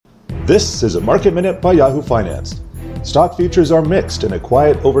This is a Market Minute by Yahoo Finance. Stock futures are mixed in a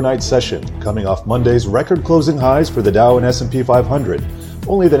quiet overnight session, coming off Monday's record closing highs for the Dow and S&P 500.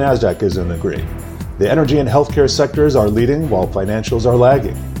 Only the Nasdaq is in the green. The energy and healthcare sectors are leading while financials are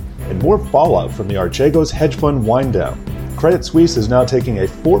lagging. And more fallout from the Archegos hedge fund wind down. Credit Suisse is now taking a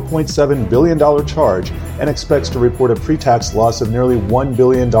 $4.7 billion charge and expects to report a pre-tax loss of nearly $1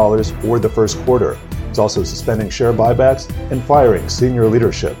 billion for the first quarter. It's also suspending share buybacks and firing senior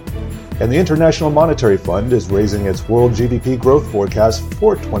leadership. And the International Monetary Fund is raising its world GDP growth forecast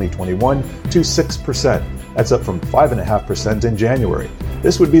for 2021 to 6%. That's up from 5.5% in January.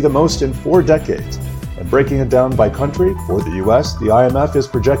 This would be the most in 4 decades. And breaking it down by country, for the U.S., the IMF is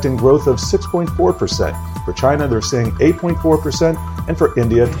projecting growth of 6.4%. For China, they're seeing 8.4%, and for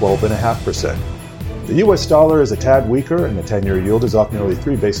India, 12.5%. The U.S. dollar is a tad weaker, and the 10-year yield is off nearly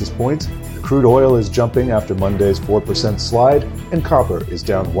 3 basis points. Crude oil is jumping after Monday's 4% slide, and copper is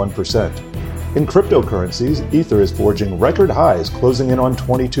down 1%. In cryptocurrencies, Ether is forging record highs, closing in on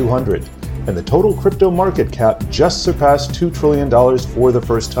 2,200. And the total crypto market cap just surpassed $2 trillion for the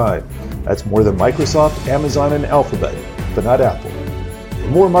first time. That's more than Microsoft, Amazon, and Alphabet, but not Apple. For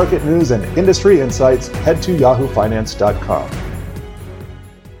more market news and industry insights, head to yahoofinance.com.